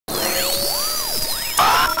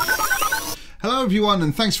Hello everyone,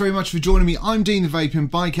 and thanks very much for joining me. I'm Dean the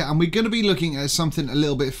Vaping Biker, and we're going to be looking at something a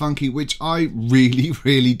little bit funky, which I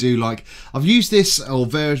really do like. I've used this, or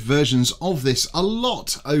versions of this, a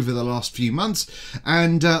lot over the last few months,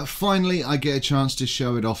 and finally I get a chance to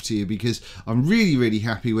show it off to you because I'm really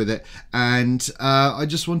happy with it, and I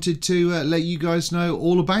just wanted to let you guys know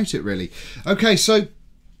all about it really. Okay, so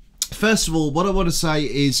first of all, what I want to say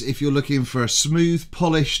is if you're looking for a smooth,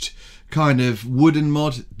 polished kind of wooden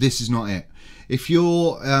mod, this is not it. If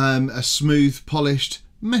you're a smooth, polished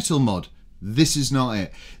metal mod, this is not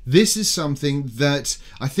it. This is something that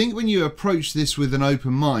I think when you approach this with an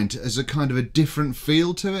open mind, as a kind of a different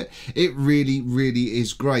feel to it, it really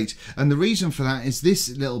is great. And the reason for that is this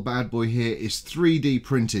little bad boy here is 3D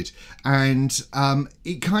printed, and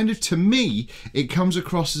it kind of, to me, it comes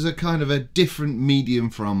across as a kind of a different medium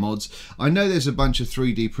for our mods. I know there's a bunch of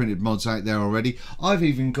 3D printed mods out there already. I've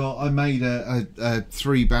even got, I made a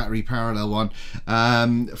 3 battery parallel one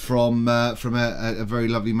from a very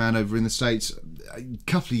lovely man over in the States a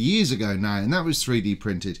couple of years ago now, and that was 3D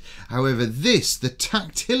printed. However, this, the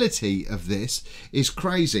tactility of this is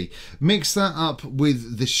crazy. Mix that up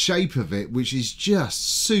with the shape of it, which is just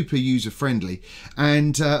super user friendly,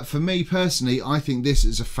 and for me personally, I think this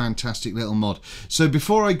is a fantastic little mod. So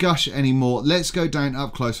before I gush anymore, let's go down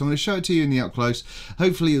up close. I'm going to show it to you in the up close.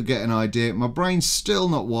 Hopefully you'll get an idea. My brain's still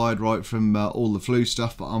not wired right from all the flu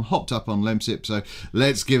stuff, but I'm hopped up on Lemsip, so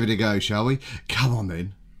let's give it a go, shall we? Come on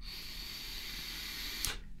then.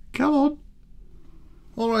 Come on.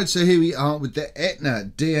 Alright, so here we are with the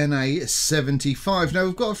ETNA DNA75. Now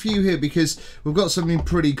we've got a few here because we've got something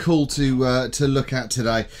pretty cool to look at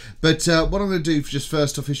today. But what I'm going to do just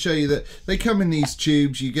first off is show you that they come in these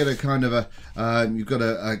tubes. You get a kind of you've got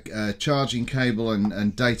a charging cable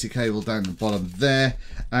and data cable down the bottom there.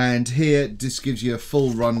 And here this gives you a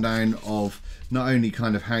full rundown of not only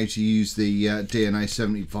kind of how to use the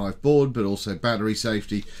DNA75 board, but also battery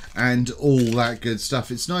safety and all that good stuff.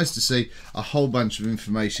 It's nice to see a whole bunch of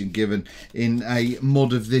information given in a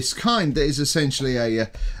mod of this kind that is essentially a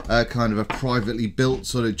kind of a privately built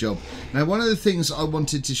sort of job. Now, one of the things I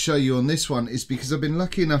wanted to show you on this one is because I've been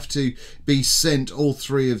lucky enough to be sent all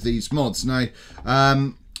 3 of these mods. Now,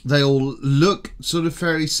 they all look sort of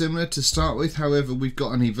fairly similar to start with, however, we've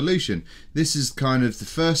got an evolution. This is kind of the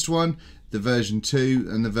first one, the version 2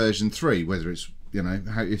 and the version 3, whether it's, you know,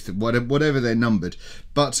 whatever they're numbered,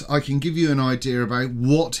 but I can give you an idea about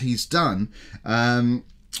what he's done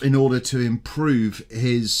in order to improve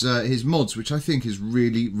his mods, which I think is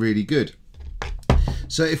really good.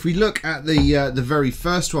 So if we look at the very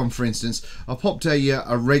first one, for instance, I popped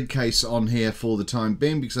a red case on here for the time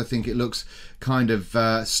being because I think it looks kind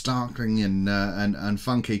of startling and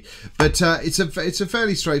funky. But it's a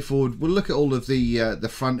fairly straightforward. We'll look at all of the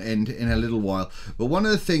front end in a little while. But one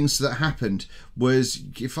of the things that happened was,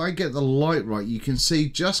 if I get the light right, you can see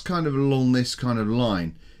just kind of along this kind of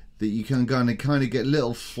line that you can kind of get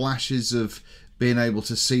little flashes of being able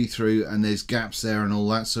to see through, and there's gaps there and all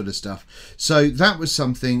that sort of stuff. So that was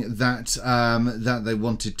something that that they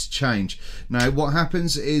wanted to change. Now what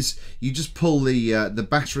happens is you just pull the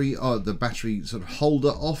battery, or the battery sort of holder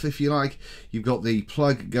off, if you like. You've got the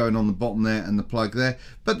plug going on the bottom there and the plug there,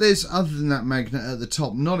 but there's, other than that magnet at the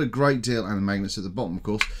top, not a great deal, and the magnets at the bottom of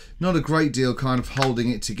course, not a great deal kind of holding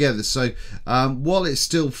it together. So while it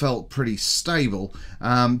still felt pretty stable,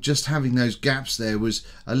 just having those gaps there was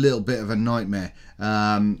a little bit of a nightmare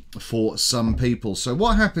for some people. So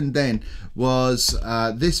what happened then was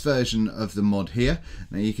this version of the mod here.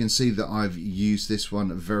 Now you can see that I've used this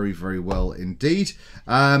one very well indeed.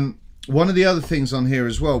 One of the other things on here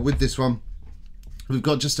as well with this one, we've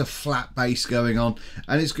got just a flat base going on,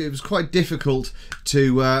 and it was quite difficult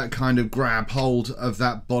to kind of grab hold of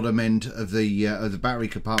that bottom end of the battery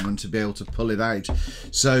compartment to be able to pull it out.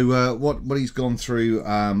 So what he's gone through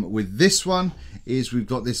with this one is we've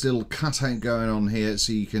got this little cutout going on here,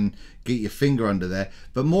 so you can get your finger under there.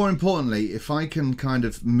 But more importantly, if I can kind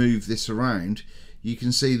of move this around, you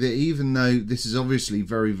can see that even though this is obviously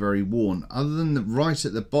very worn, other than the right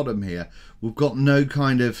at the bottom here, we've got no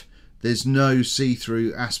kind of, there's no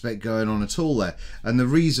see-through aspect going on at all there. And the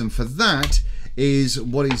reason for that is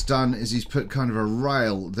what he's done is he's put kind of a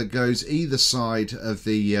rail that goes either side of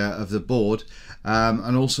the board,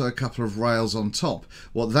 and also a couple of rails on top.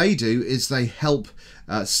 What they do is they help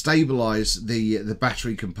stabilize the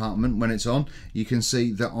battery compartment when it's on. You can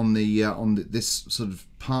see that on this sort of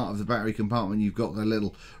part of the battery compartment, you've got the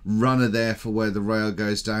little runner there for where the rail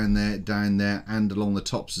goes down there, and along the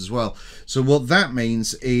tops as well. So what that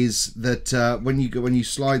means is that when you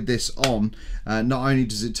slide this on, not only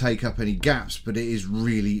does it take up any gaps, but it is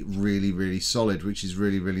really solid, which is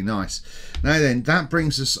really nice. Now then, that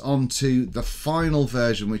brings us on to the final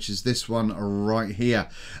version, which is this one right here.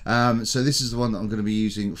 So this is the one that I'm going to be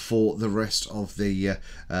using for the rest of the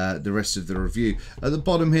review. At the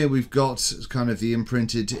bottom here, we've got kind of the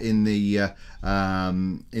imprinted in the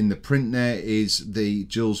print there is the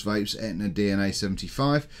Julesvapes ETNA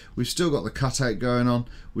DNA75. We've still got the cutout going on.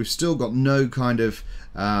 We've still got no kind of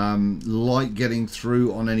light getting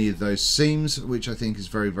through on any of those seams, which I think is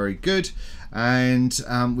very good. And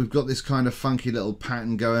we've got this kind of funky little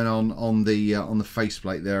pattern going on the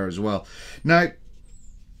faceplate there as well. Now,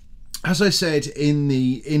 as I said in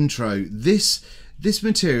the intro, this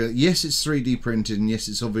material, yes, it's 3D printed, and yes,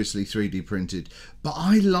 it's obviously 3D printed, but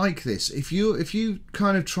I like this. If you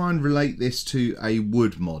kind of try and relate this to a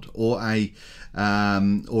wood mod or a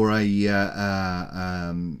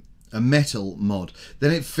metal mod,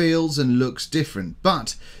 then it feels and looks different.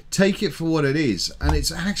 But take it for what it is, and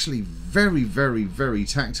it's actually very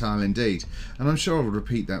tactile indeed. And I'm sure I'll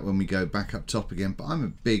repeat that when we go back up top again, but I'm a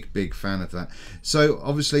big fan of that. So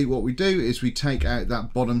obviously what we do is we take out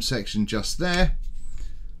that bottom section just there.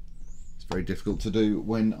 It's very difficult to do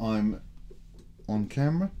when I'm on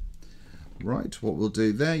camera. Right, what we'll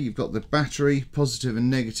do there, you've got the battery, positive and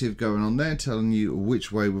negative going on there, telling you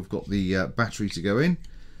which way we've got the battery to go in.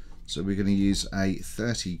 So we're going to use a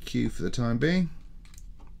 30Q for the time being.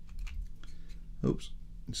 Oops,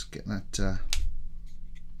 just get that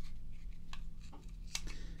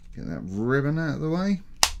ribbon out of the way,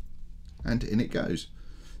 and in it goes.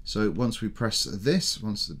 So once we press this,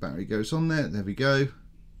 once the battery goes on there we go.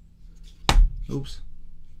 Oops.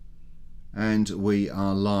 And we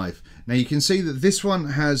are live. Now you can see that this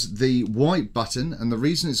one has the white button, and the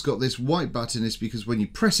reason it's got this white button is because when you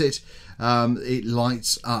press it, it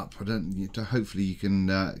lights up. Hopefully you can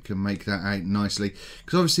make that out nicely,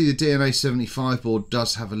 because obviously the DNA75 board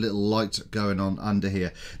does have a little light going on under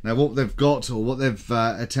here. Now what they've got, or what they've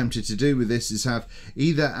attempted to do with this, is have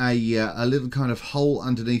either a little kind of hole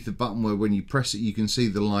underneath the button where when you press it you can see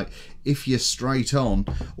the light if you're straight on,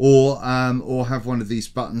 or have one of these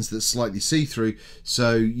buttons that's slightly see-through,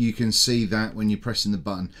 so you can see that when you're pressing the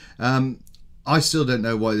button. I still don't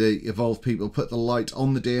know why the evolved people put the light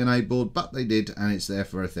on the DNA board, but they did, and it's there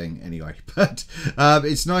for a thing anyway. But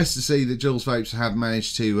it's nice to see that Julesvapes have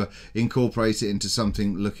managed to incorporate it into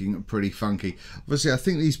something looking pretty funky. Obviously I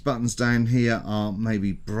think these buttons down here are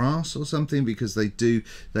maybe brass or something, because they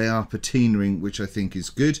are patinaing, which I think is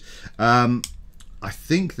good. I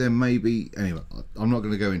think there may be, anyway, I'm not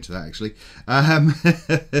going to go into that actually.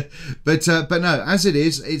 But no, as it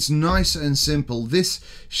is, it's nice and simple. This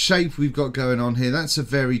shape we've got going on here, that's a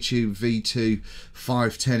VariTube V2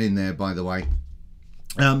 510 in there, by the way.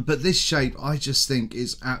 But this shape I just think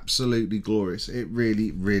is absolutely glorious. It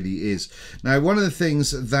really is. Now one of the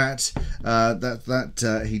things that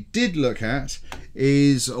he did look at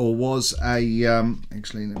is, or was a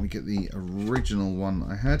actually let me get the original one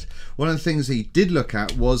I had. One of the things he did look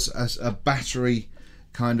at was a battery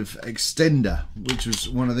kind of extender, which was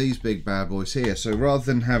one of these big bad boys here. So rather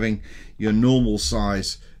than having your normal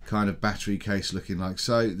size kind of battery case looking like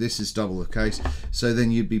so, this is double the case, so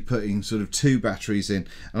then you'd be putting sort of 2 batteries in.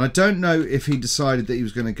 And I don't know if he decided that he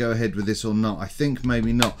was going to go ahead with this or not. I think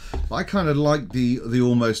maybe not, but I kind of like the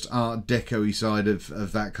almost art deco-y side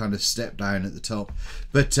of that kind of step down at the top.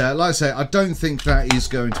 But like I say, I don't think that is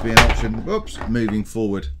going to be an option. Oops, moving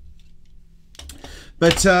forward.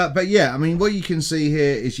 But yeah, I mean, what you can see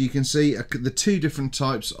here is you can see the 2 different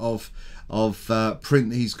types of print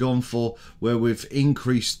that he's gone for, where we've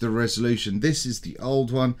increased the resolution. This is the old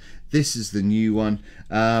one, this is the new one,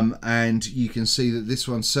 and you can see that this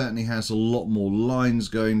one certainly has a lot more lines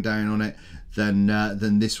going down on it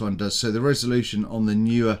than this one does. So the resolution on the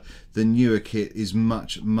newer kit is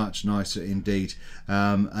much nicer indeed,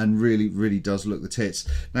 and really does look the tits.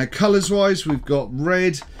 Now colours wise, we've got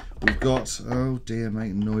red, we've got, oh dear,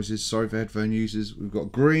 making noises, sorry for headphone users, we've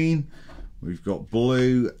got green, we've got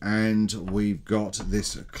blue, and we've got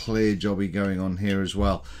this clear jobby going on here as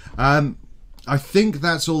well. I think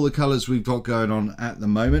that's all the colours we've got going on at the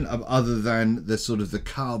moment, other than the sort of the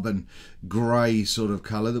carbon grey sort of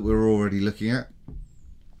colour that we're already looking at.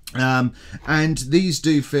 And these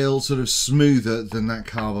do feel sort of smoother than that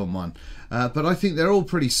carbon one. But I think they're all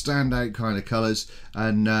pretty standout kind of colours,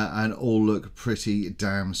 and all look pretty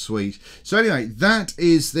damn sweet. So anyway, that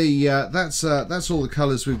is the that's all the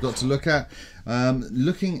colours we've got to look at.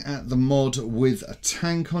 Looking at the mod with a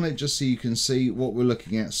tank on it, just so you can see what we're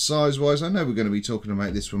looking at size-wise. I know we're going to be talking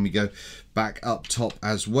about this when we go back up top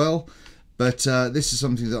as well. But this is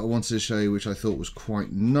something that I wanted to show you, which I thought was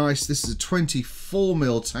quite nice. This is a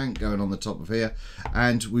 24mm tank going on the top of here,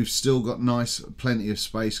 and we've still got plenty of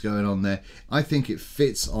space going on there. I think it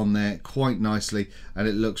fits on there quite nicely, and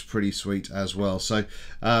it looks pretty sweet as well. So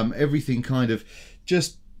everything kind of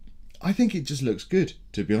just, I think it just looks good,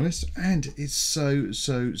 to be honest, and it's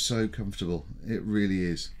so comfortable. It really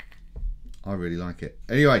is. I really like it.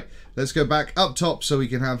 Anyway, let's go back up top so we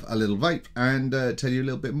can have a little vape and tell you a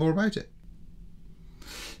little bit more about it.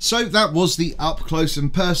 So that was the up close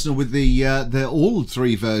and personal with the all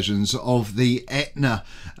three versions of the ETNA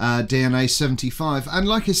DNA75. And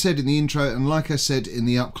like I said in the intro, and like I said in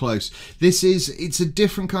the up close, it's a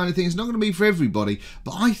different kind of thing. It's not going to be for everybody,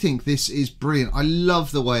 but I think this is brilliant. I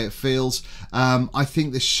love the way it feels. I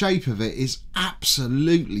think the shape of it is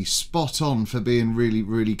absolutely spot on for being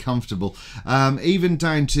really comfortable. Even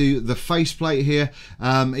down to the faceplate here,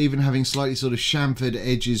 even having slightly sort of chamfered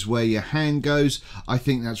edges where your hand goes. I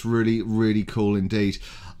think that's really cool indeed.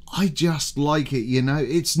 I just like it, you know.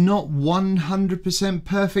 It's not 100%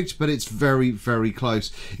 perfect, but it's very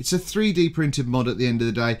close. It's a 3D printed mod at the end of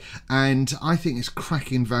the day, and I think it's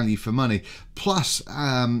cracking value for money. Plus,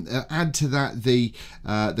 add to that the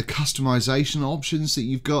customization options that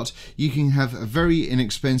you've got. You can have a very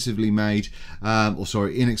inexpensively made,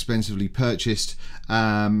 inexpensively purchased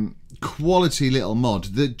quality little mod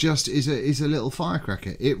that just is a little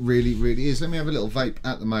firecracker. It really is. Let me have a little vape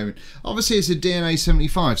at the moment. Obviously it's a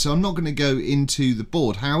DNA75, so I'm not going to go into the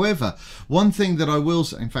board. However, one thing that I will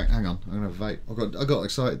say, in fact, hang on, I'm going to have a vape. I got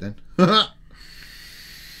excited then.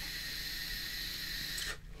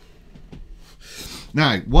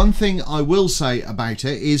 Now, one thing I will say about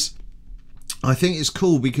it is I think it's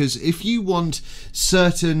cool because if you want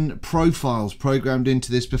certain profiles programmed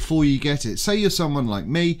into this before you get it, say you're someone like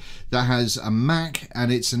me that has a Mac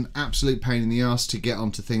and it's an absolute pain in the ass to get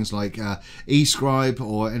onto things like eScribe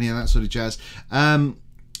or any of that sort of jazz,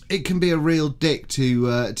 it can be a real dick to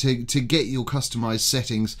get your customized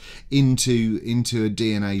settings into a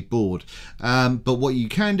DNA board. But what you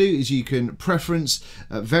can do is you can preference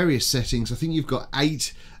various settings. I think you've got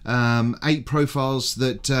eight profiles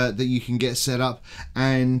that you can get set up,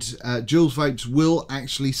 and Julesvapes will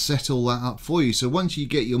actually set all that up for you. So once you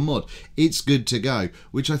get your mod, it's good to go,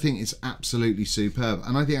 which I think is absolutely superb.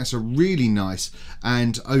 And I think that's a really nice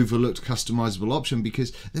and overlooked customizable option,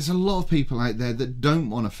 because there's a lot of people out there that don't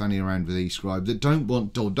want to fanny around with eScribe, that don't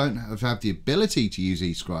want or don't have the ability to use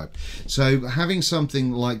eScribe. So having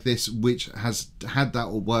something like this which has had that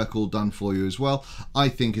work all done for you as well, I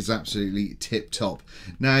think is absolutely tip top.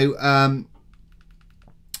 Now,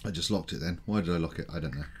 I just locked it then. Why did I lock it? I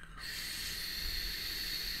don't know.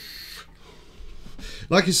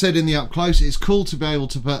 Like I said in the up close, it's cool to be able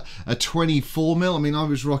to put a 24mm. I mean, I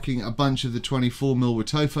was rocking a bunch of the 24mm with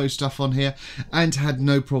Tofo stuff on here and had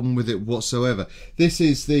no problem with it whatsoever. This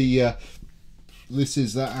is that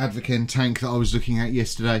Advocaat tank that I was looking at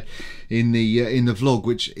yesterday in the vlog,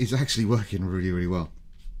 which is actually working really well.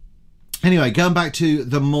 Anyway, going back to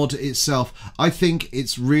the mod itself, I think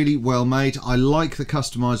it's really well made. I like the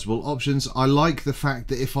customizable options. I like the fact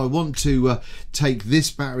that if I want to take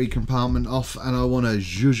this battery compartment off and I want to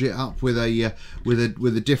zhuzh it up with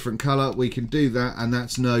a different color, we can do that, and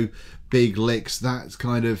that's no big licks. That's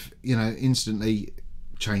kind of, you know, instantly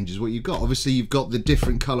changes what you've got. Obviously you've got the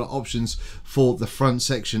different color options for the front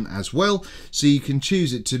section as well, so you can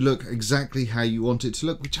choose it to look exactly how you want it to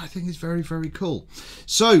look, which I think is very cool.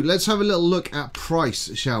 So let's have a little look at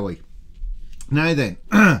price, shall we? Now then,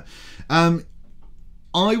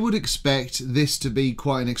 I would expect this to be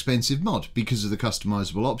quite an expensive mod because of the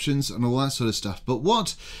customizable options and all that sort of stuff, but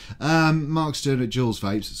what Mark's doing at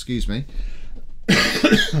Julesvapes, excuse me,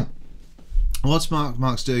 what's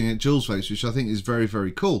Mark's doing at Julesvapes, which I think is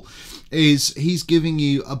very cool, is he's giving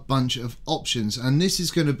you a bunch of options, and this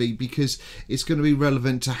is going to be because it's going to be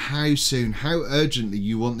relevant to how soon, how urgently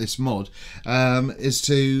you want this mod, as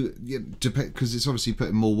to, because it's obviously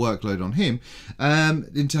putting more workload on him,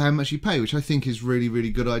 into how much you pay, which I think is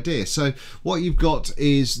really good idea. So what you've got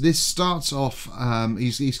is, this starts off,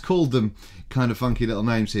 he's called them kind of funky little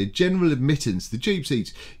names here. General admittance, the tube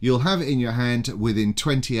seats, you'll have it in your hand within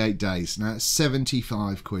 28 days. Now that's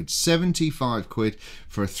 75 quid. 75 quid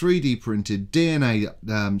for a 3D printed DNA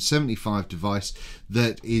 75 device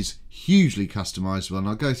that is hugely customizable, and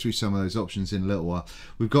I'll go through some of those options in a little while.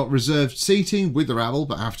 We've got reserved seating with the rabble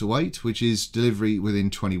but have to wait, which is delivery within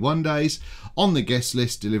 21 days. On the guest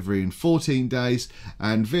list, delivery in 14 days.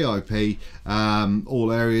 And VIP,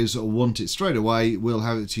 all areas that want it straight away will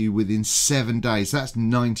have it to you within 7 days. That's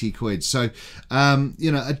 90 quid. So,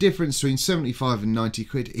 you know, a difference between 75 and 90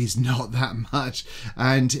 quid is not that much.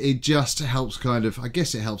 And it just helps kind of, I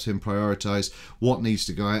guess it helps him prioritize what needs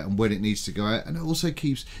to go out and when it needs to go out. And it also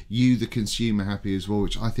keeps you, the consumer, happy as well,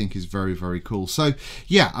 which I think is very, very cool. So,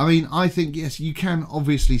 yeah, I mean, I think, yes, you can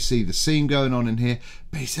obviously see the seam going on in here,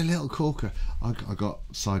 but it's a little corker. I got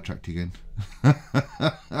sidetracked again.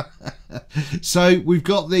 So we've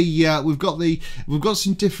got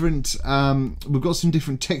some different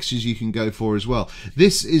textures you can go for as well.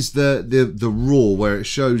 This is the raw, where it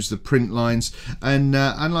shows the print lines, and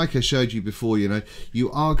like I showed you before, you know,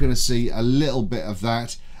 you are going to see a little bit of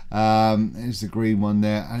that. There's the green one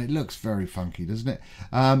there, and it looks very funky, doesn't it?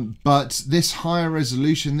 But this higher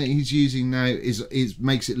resolution that he's using now is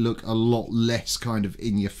makes it look a lot less kind of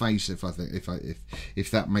in your face, if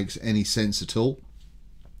that makes any sense at all.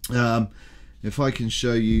 If I can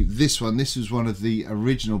show you this one, this was one of the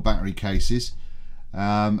original battery cases.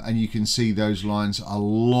 And you can see those lines a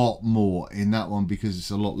lot more in that one because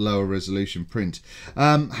it's a lot lower resolution print.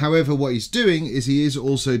 However, what he's doing is he is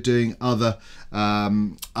also doing other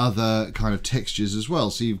kind of textures as well.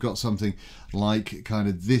 So you've got something like kind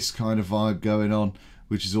of this kind of vibe going on,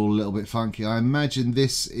 which is all a little bit funky. I imagine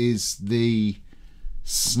this is the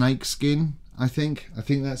snake skin. I think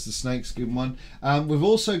that's the snake skin one. We've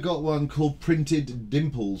also got one called Printed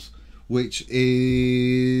Dimples, which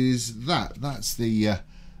is that's the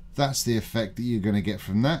effect that you're going to get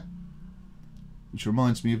from that, which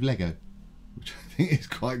reminds me of Lego, which I think is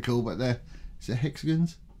quite cool. But is it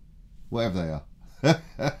hexagons, whatever they are.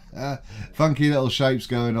 Funky little shapes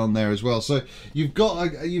going on there as well. So you've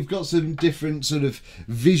got some different sort of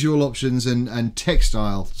visual options and textures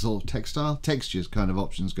kind of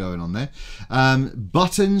options going on there.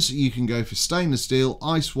 Buttons, you can go for stainless steel,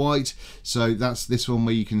 ice white, so that's this one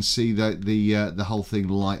where you can see the whole thing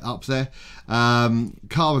light up there.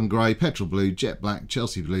 Carbon grey, petrol blue, jet black,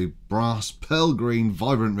 Chelsea blue, brass, pearl green,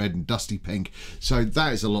 vibrant red and dusty pink. So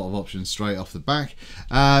that is a lot of options straight off the back.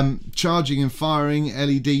 Charging and firing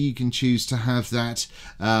LED, you can choose to have that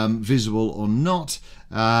visible or not.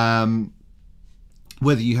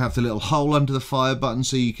 Whether you have the little hole under the fire button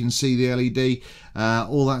so you can see the LED,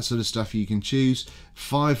 all that sort of stuff you can choose.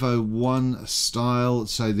 501 style,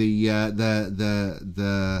 so I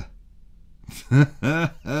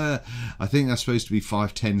think that's supposed to be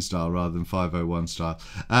 510 style rather than 501 style.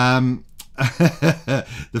 The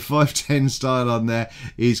 510 style on there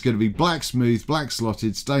is going to be black smooth, black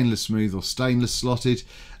slotted, stainless smooth or stainless slotted.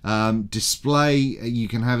 Display, you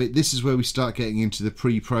can have it, this is where we start getting into the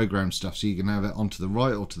pre-programmed stuff, so you can have it onto the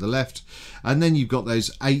right or to the left, and then you've got those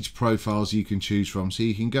 8 profiles you can choose from. So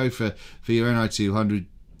you can go for your NI200,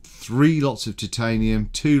 3 lots of titanium,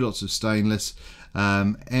 2 lots of stainless,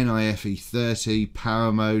 NIFE 30,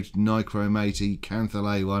 power mode, nichrome 80, Canthal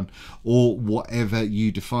A1, or whatever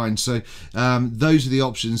you define. So those are the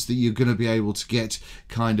options that you're going to be able to get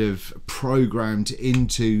kind of programmed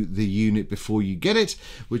into the unit before you get it,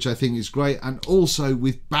 which I think is great. And also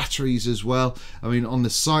with batteries as well. I mean, on the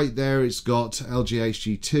site there, it's got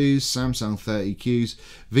LG HG2s, Samsung 30Qs,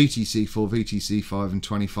 VTC4, VTC5 and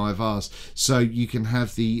 25Rs. So you can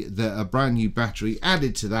have a brand new battery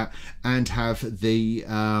added to that and have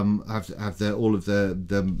all of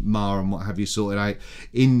the MAR and what have you sorted out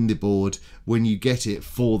in the board when you get it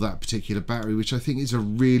for that particular battery, which I think is a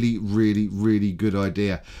really, really, really good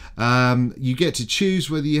idea. You get to choose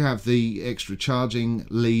whether you have the extra charging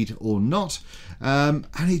lead or not, and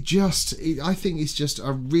I think it's just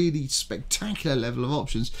a really spectacular level of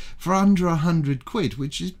options for under 100 quid,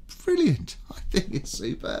 which is brilliant. I think it's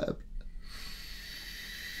superb.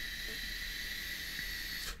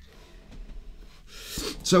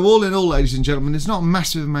 So all in all, ladies and gentlemen, there's not a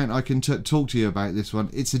massive amount I can talk to you about this one.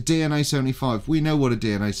 It's a DNA75. We know what a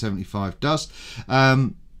DNA75 does.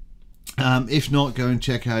 If not, go and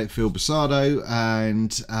check out Phil Basardo,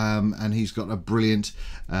 and he's got a brilliant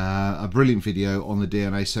video on the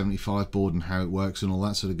DNA75 board and how it works and all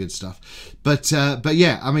that sort of good stuff. But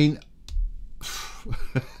yeah, I mean,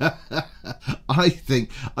 I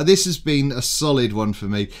think this has been a solid one for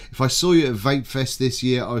me. If I saw you at Vape Fest this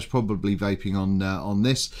year, I was probably vaping on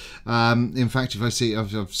this. In fact, if I've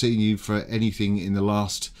seen you for anything in the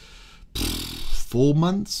last 4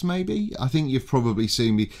 months maybe. I think you've probably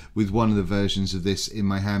seen me with one of the versions of this in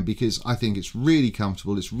my hand, because I think it's really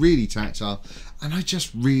comfortable, it's really tactile, and I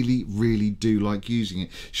just really do like using it.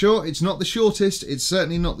 Sure, it's not the shortest, it's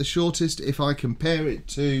certainly not the shortest if I compare it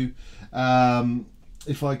to the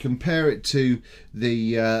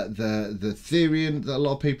Therian that a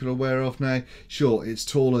lot of people are aware of now. Sure, it's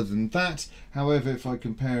taller than that. However, if I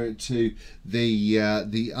compare it to the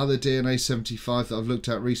other DNA75 that I've looked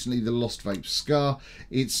at recently, the Lost Vape Scar,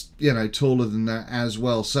 it's, you know, taller than that as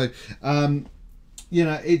well. So you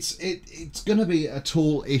know, it's going to be a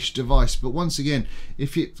tall-ish device, but once again,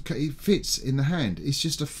 if it fits in the hand, it's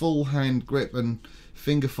just a full hand grip and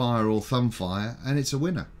finger fire or thumb fire, and it's a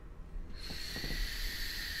winner.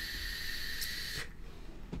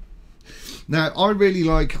 Now, I really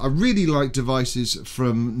like devices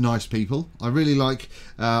from nice people. I really like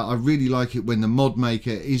it when the mod maker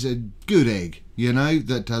is a good egg, you know,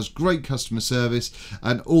 that does great customer service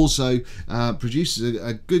and also produces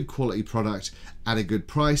a good quality product at a good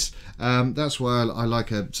price. That's why I like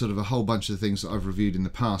a sort of a whole bunch of things that I've reviewed in the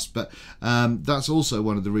past, but that's also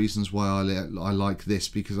one of the reasons why I like this,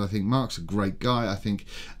 because I think Mark's a great guy. I think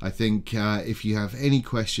if you have any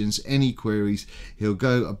questions, any queries, he'll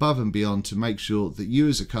go above and beyond to make sure that you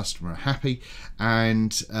as a customer are happy,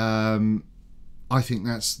 and I think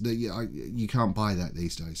you can't buy that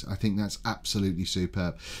these days. I think that's absolutely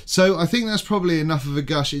superb. So I think that's probably enough of a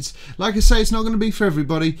gush. It's, like I say, it's not going to be for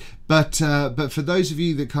everybody, but for those of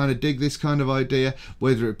you that kind of dig this kind of idea,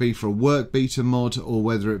 whether it be for a work beta mod or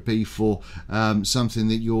whether it be for something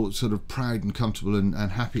that you're sort of proud and comfortable and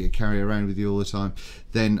happy to carry around with you all the time,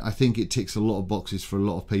 then I think it ticks a lot of boxes for a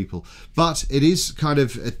lot of people. But it is kind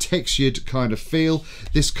of a textured kind of feel.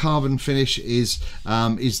 This carbon finish is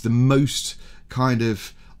the most kind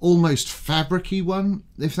of almost fabric-y one,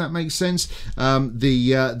 if that makes sense.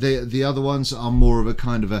 The other ones are more of a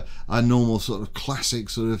kind of a normal sort of classic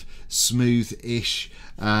sort of smooth-ish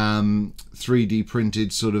 3D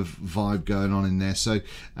printed sort of vibe going on in there. So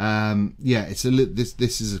yeah, it's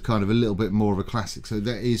this is a kind of a little bit more of a classic, so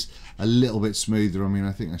that is a little bit smoother. I mean,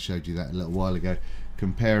 I think I showed you that a little while ago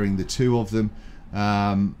comparing the two of them.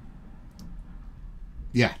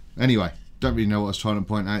 Yeah, anyway, don't really know what I was trying to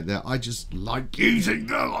point out there. I just like using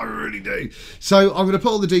them, I really do. So I'm going to put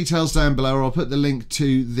all the details down below. I'll put the link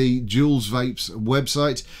to the Julesvapes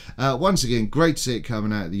website. Once again, great to see it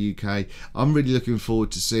coming out of the UK. I'm really looking forward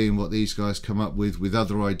to seeing what these guys come up with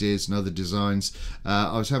other ideas and other designs.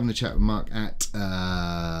 I was having a chat with Mark at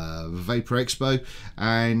Vapor Expo,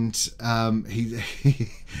 and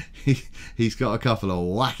he's got a couple of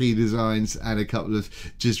wacky designs and a couple of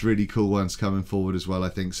just really cool ones coming forward as well, I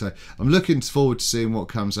think. So I'm looking forward to seeing what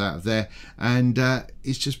comes out of there, and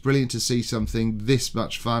it's just brilliant to see something this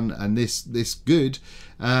much fun and this good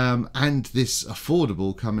and this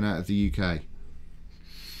affordable coming out of the UK.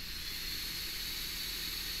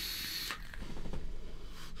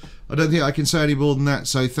 I don't think I can say any more than that,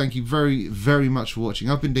 so thank you very much for watching.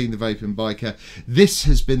 I've been Dean the Vaping Biker. This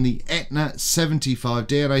has been the ETNA 75,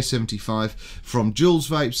 DNA 75 from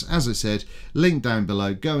Julesvapes. As I said, link down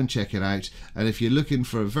below, go and check it out. And if you're looking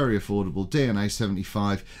for a very affordable DNA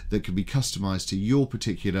 75 that can be customized to your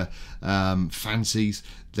particular fancies,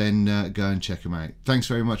 then go and check them out. Thanks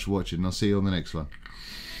very much for watching, and I'll see you on the next one.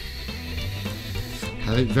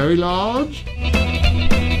 Have it very large.